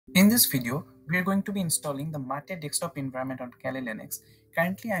In this video, we are going to be installing the Mate desktop environment on Kali Linux.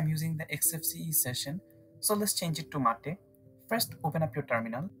 Currently, I'm using the XFCE session, so let's change it to Mate. First, open up your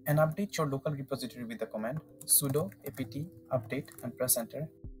terminal and update your local repository with the command sudo apt update and press enter.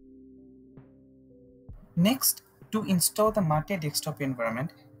 Next, to install the Mate desktop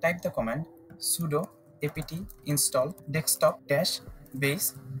environment, type the command sudo apt install desktop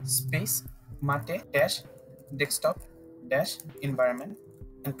base space mate desktop environment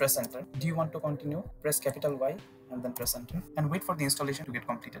and press enter. Do you want to continue? Press capital Y and then press enter and wait for the installation to get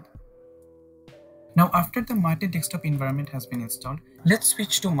completed. Now after the Mate desktop environment has been installed, let's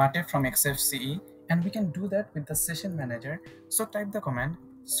switch to Mate from XFCE, and we can do that with the session manager. So type the command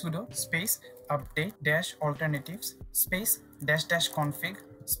sudo space update dash alternatives space dash dash config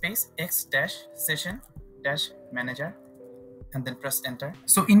space x dash session dash manager and then press enter.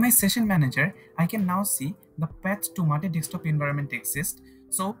 So in my session manager, I can now see the path to Mate desktop environment exists.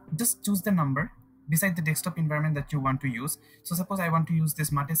 So just choose the number beside the desktop environment that you want to use. So suppose I want to use this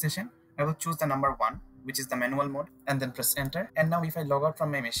Mate session, I will choose the number 1, which is the manual mode, and then press enter. And now if I log out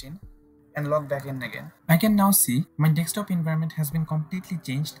from my machine and log back in again, I can now see my desktop environment has been completely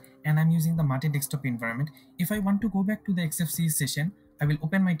changed and I'm using the Mate desktop environment. If I want to go back to the XFCE session, I will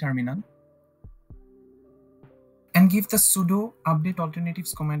open my terminal and give the sudo update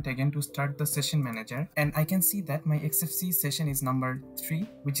alternatives command again to start the session manager, and I can see that my XFCE session is number 3,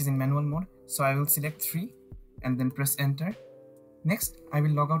 which is in manual mode. So I will select 3 and then press enter. Next, I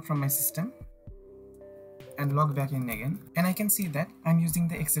will log out from my system and log back in again, and I can see that I'm using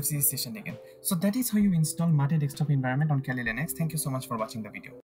the XFCE session again. So that is how you install Mate desktop environment on Kali Linux. Thank you so much for watching the video.